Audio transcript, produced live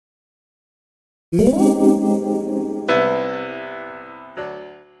Alright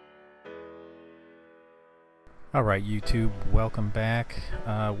YouTube, welcome back.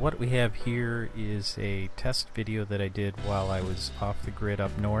 What we have here is a test video that I did while I was off the grid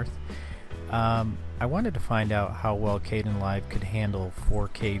up north. I wanted to find out how well Kdenlive could handle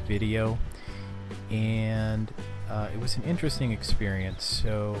 4K video, and it was an interesting experience.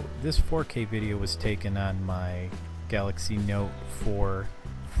 So this 4K video was taken on my Galaxy Note 4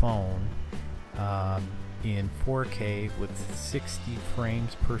 phone in 4K with 60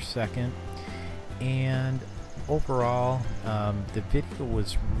 frames per second, and overall the video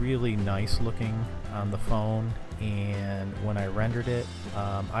was really nice looking on the phone, and when I rendered it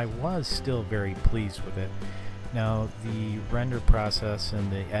I was still very pleased with it. Now the render process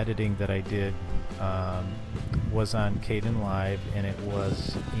and the editing that I did was on Kdenlive, and it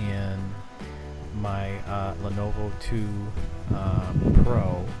was in my Lenovo 2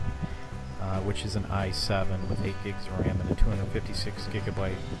 Pro, which is an i7 with 8 gigs of RAM and a 256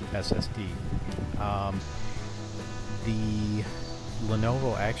 gigabyte SSD. The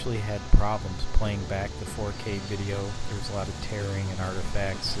Lenovo actually had problems playing back the 4K video. There was a lot of tearing and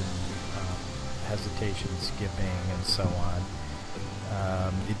artifacts and hesitation, skipping, and so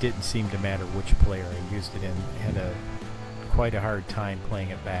on. It didn't seem to matter which player I used it in. I had quite a hard time playing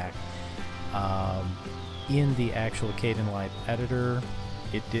it back. In the actual Kdenlive editor,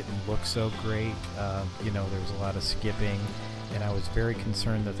 it didn't look so great. You know, there was a lot of skipping, and I was very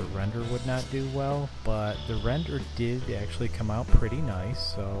concerned that the render would not do well, but the render did actually come out pretty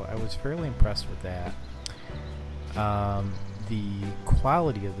nice, so I was fairly impressed with that. The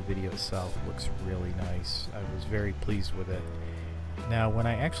quality of the video itself looks really nice. I was very pleased with it. Now when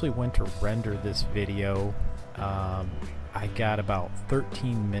I actually went to render this video, I got about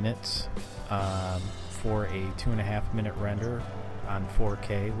 13 minutes for a 2.5 minute render on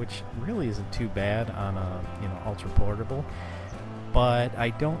 4K, which really isn't too bad on a ultra portable. But I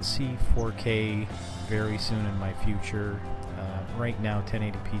don't see 4K very soon in my future. Right now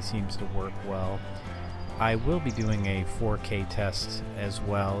 1080p seems to work well. I will be doing a 4K test as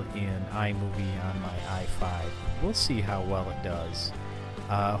well in iMovie on my i5. We'll see how well it does.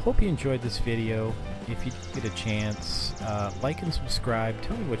 Hope you enjoyed this video. If you get a chance, like and subscribe.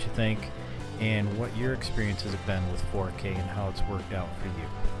 Tell me what you think and what your experiences have been with 4K and how it's worked out for you.